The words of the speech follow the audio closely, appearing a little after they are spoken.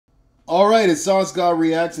All right, it's Sauce God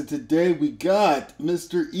Reacts, and today we got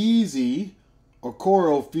Mr. Eazi,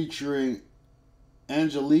 Òròkórò featuring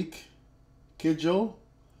Angélique Kidjo.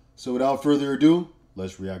 So without further ado,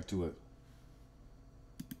 let's react to it.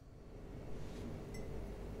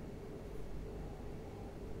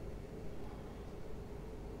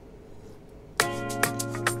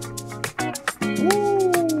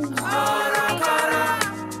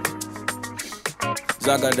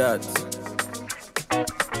 Zagadat.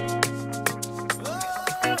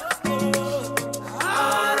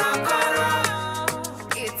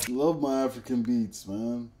 Love my African beats,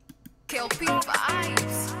 man. Kelpie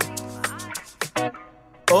vibes.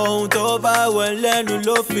 Ohun tó bá wẹ̀ lẹ́nu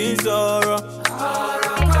ló fi ń sọ̀rọ̀.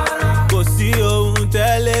 Kò sí ohun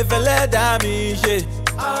tẹ́lẹ̀ fẹ́lẹ́ dá mi ṣe.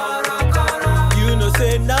 You know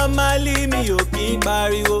say normally mi ò kí ń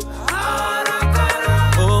pariwo.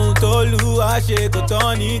 Ohun tó lù wá ṣe kò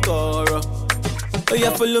tán ní kọ̀rọ̀. Oh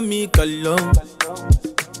yeah, follow me, kalo.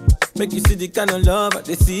 Make you see the kind of love I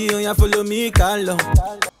dey see. Oh yeah, follow me, kalo.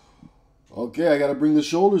 Okay, I gotta bring the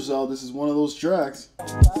shoulders out. This is one of those tracks.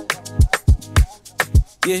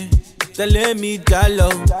 Yeah, tell me jalo.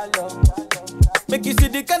 Make you see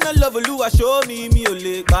the kind of love Oluwa show me, mi ò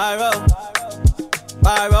lè parọ́.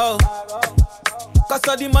 Cause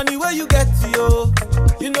all the money where you get to, yo,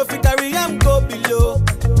 you know if you carry am go below.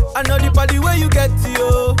 I know the party where you get to,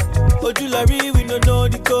 yo. Ojulari, we no know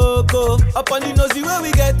the coco. Up on the nosy where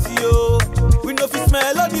we get to, yo. We know if you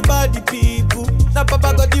smell all the body people. Now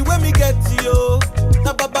Papa got the way me get to, yo.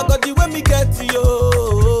 Now Papa got the way me get to, yo.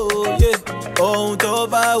 Yeah. Ohun tó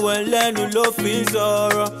bá wẹ̀ lẹ́nu ló fi ń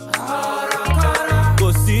sọ̀rọ̀.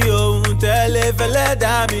 Kò sí ohun tẹ́lẹ̀ fẹ́lẹ́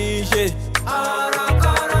dá mi ṣe.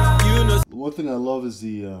 One thing I love is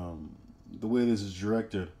the way this is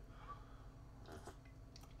directed.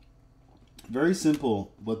 Very simple,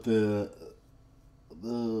 but the I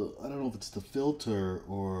don't know if it's the filter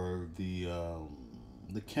or the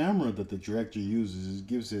camera that the director uses, it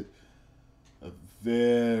gives it a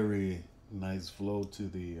very nice flow to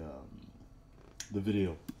the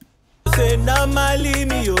video. Say normally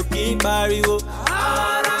mi ò kí ń pariwo.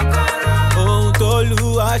 Ohun tó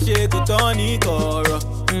lù wá ṣe kò tán ní kọ̀rọ̀.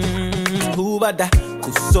 Who bada,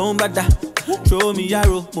 kò sóhun bada. Throw me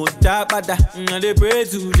arrow, mo dá padà. And they pray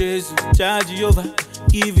to Jesus, charge Jehovah.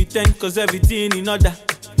 Give it thanks cause everything in order.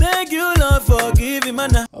 Thank you Lord for giving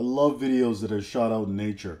manna. I love videos that are shot out in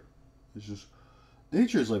nature. It's just,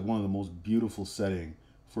 nature is like one of the most beautiful settings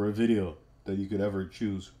for a video that you could ever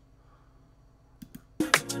choose.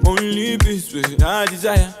 Only peace with I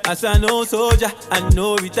desire. As I know soldier, I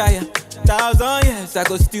know retire. 1,000 years I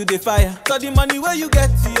go still the fire. So the money where you get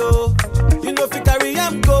to, yo, you know if you carry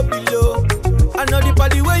am go below. I know the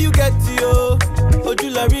party where you get to, yo.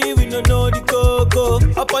 Ojulari, we no know the coco.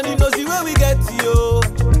 Up on the nosy where we get to, yo.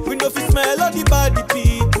 We know if you smell all the body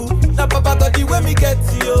people. Now Papa got the way me get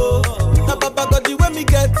to, yo. Now Papa got the way me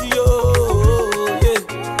get to, yo. Yeah.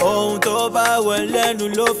 Ohun tó bá wẹ̀ lẹ́nu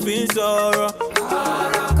ló fi ń sọ̀rọ̀.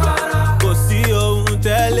 Kò sí ohun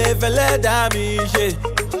tẹ́lẹ̀ fẹ́lẹ́ dá mi ṣe.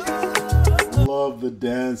 Love the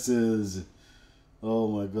dances. Oh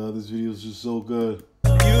my god, this video is just so good.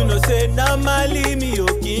 You know say normally mi ò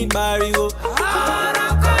kí ń pariwo.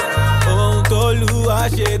 Ohun tó lù wá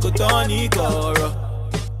ṣe kò tán ní kọ̀rọ̀.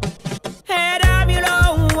 Ẹ dá mi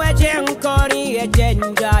lóhùn, ẹ jẹ́ n kọrin, ẹ jẹ́ n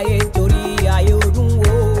jayé torí ayé ọdún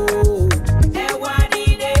wo. Ẹ wá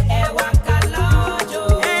dìde, ẹ wá ká lọ́jọ́.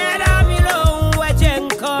 Ẹ dá mi lóhùn, ẹ jẹ́ n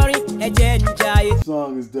kọrin, ẹ jẹ́ n jayé. This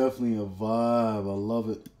song is definitely a vibe. I love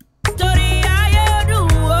it. Torí ayé ọdún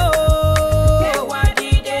wo. Ẹ wá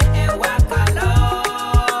dìde, ẹ wá ká lọ.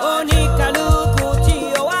 Oníkálukú tí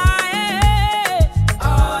ó wá ẹ̀.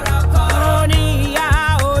 Òròkórò ní ìyá,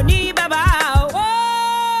 òní bàbá o.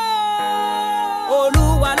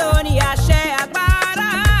 Olúwa ló ní àṣẹ agbára.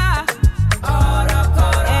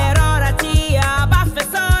 Òròkórò. Ẹ rọra tí a bá fẹ́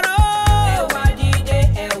sọ̀rọ̀. Ẹ wá dìde,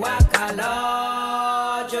 ẹ wá ká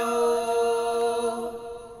lọ́jọ́.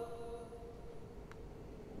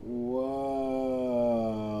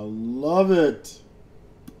 Wow, love it.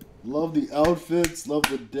 Love the outfits, love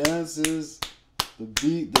the dances, the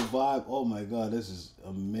beat, the vibe. Oh my god, this is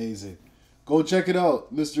amazing. Go check it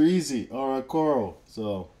out, Mr. Eazi, Òròkórò.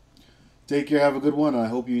 So, take care, have a good one. I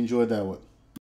hope you enjoyed that one.